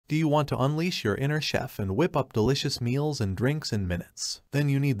Do you want to unleash your inner chef and whip up delicious meals and drinks in minutes? Then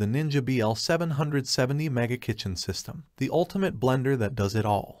you need the Ninja BL770 Mega Kitchen System, the ultimate blender that does it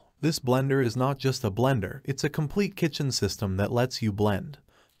all. This blender is not just a blender, it's a complete kitchen system that lets you blend,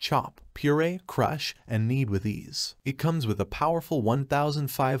 chop, puree, crush, and knead with ease. It comes with a powerful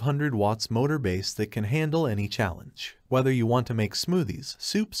 1500 watts motor base that can handle any challenge. Whether you want to make smoothies,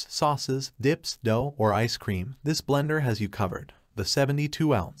 soups, sauces, dips, dough, or ice cream, this blender has you covered. The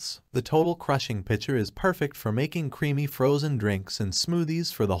 72-ounce. The total crushing pitcher is perfect for making creamy frozen drinks and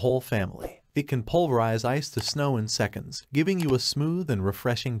smoothies for the whole family. It can pulverize ice to snow in seconds, giving you a smooth and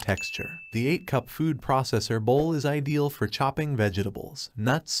refreshing texture. The 8-cup food processor bowl is ideal for chopping vegetables,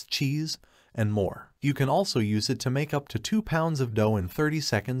 nuts, cheese, and more. You can also use it to make up to 2 pounds of dough in 30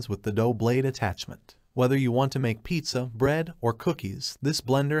 seconds with the dough blade attachment. Whether you want to make pizza, bread, or cookies, this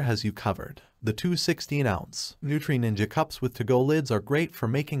blender has you covered. The two 16-ounce Nutri Ninja cups with to-go lids are great for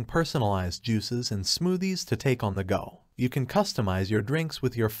making personalized juices and smoothies to take on the go. You can customize your drinks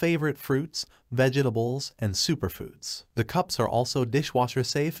with your favorite fruits, vegetables, and superfoods. The cups are also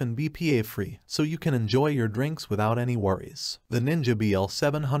dishwasher-safe and BPA-free, so you can enjoy your drinks without any worries. The Ninja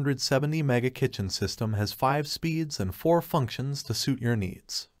BL770 Mega Kitchen System has 5 speeds and 4 functions to suit your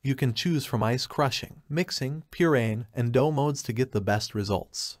needs. You can choose from ice crushing, mixing, pureeing, and dough modes to get the best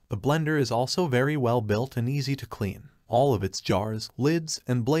results. The blender is also very well built and easy to clean. All of its jars, lids,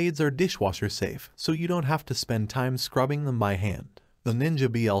 and blades are dishwasher safe, so you don't have to spend time scrubbing them by hand. The Ninja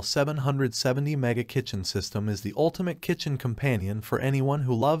BL770 Mega Kitchen System is the ultimate kitchen companion for anyone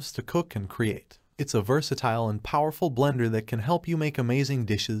who loves to cook and create. It's a versatile and powerful blender that can help you make amazing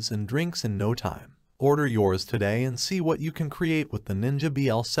dishes and drinks in no time. Order yours today and see what you can create with the Ninja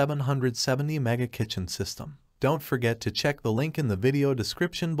BL770 Mega Kitchen System. Don't forget to check the link in the video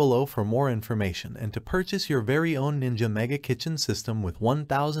description below for more information and to purchase your very own Ninja Mega Kitchen System with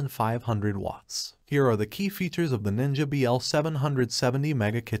 1500 watts. Here are the key features of the Ninja BL770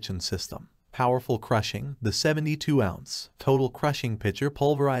 Mega Kitchen System. Powerful crushing. The 72-ounce total crushing pitcher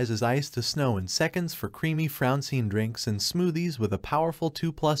pulverizes ice to snow in seconds for creamy frouncine drinks and smoothies with a powerful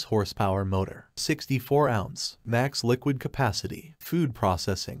 2+ horsepower motor. 64-ounce max liquid capacity. Food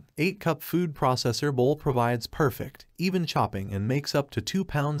processing. 8-cup food processor bowl provides perfect, even chopping and makes up to 2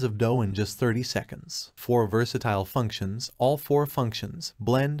 pounds of dough in just 30 seconds. 4 versatile functions. All 4 functions,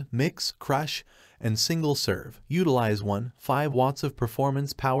 blend, mix, crush, and single serve, utilize 5 watts of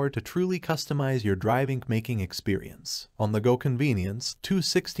performance power to truly customize your driving making experience. On-the-go convenience. 2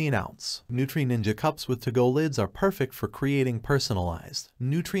 16-ounce Nutri Ninja cups with to-go lids are perfect for creating personalized,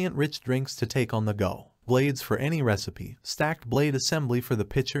 nutrient-rich drinks to take on the go. Blades for any recipe, stacked blade assembly for the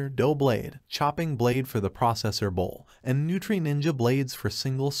pitcher, dough blade, chopping blade for the processor bowl, and Nutri Ninja blades for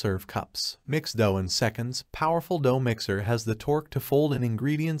single-serve cups. Mix dough in seconds. Powerful dough mixer has the torque to fold in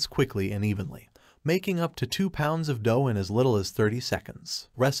ingredients quickly and evenly, making up to 2 pounds of dough in as little as 30 seconds.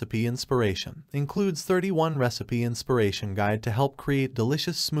 Recipe inspiration. Includes 31 recipe inspiration guide to help create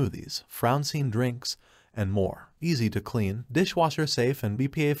delicious smoothies, frouncine drinks, and more. Easy to clean, dishwasher safe and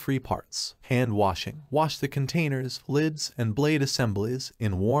BPA-free parts. Hand washing. Wash the containers, lids, and blade assemblies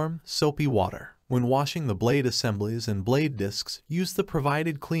in warm, soapy water. When washing the blade assemblies and blade discs, use the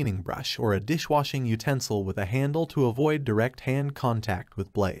provided cleaning brush or a dishwashing utensil with a handle to avoid direct hand contact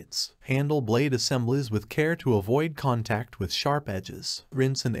with blades. Handle blade assemblies with care to avoid contact with sharp edges.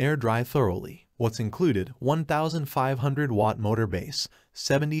 Rinse and air dry thoroughly. What's included? 1500 watt motor base,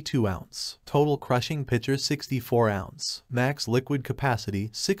 72-ounce. Total crushing pitcher 64-ounce. Max liquid capacity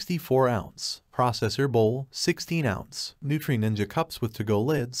 64-ounce. Processor bowl 16-ounce. Nutri Ninja cups with to-go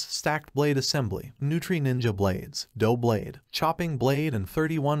lids, stacked blade assembly, Nutri Ninja blades, dough blade, chopping blade, and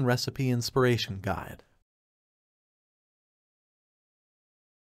 31 recipe inspiration guide.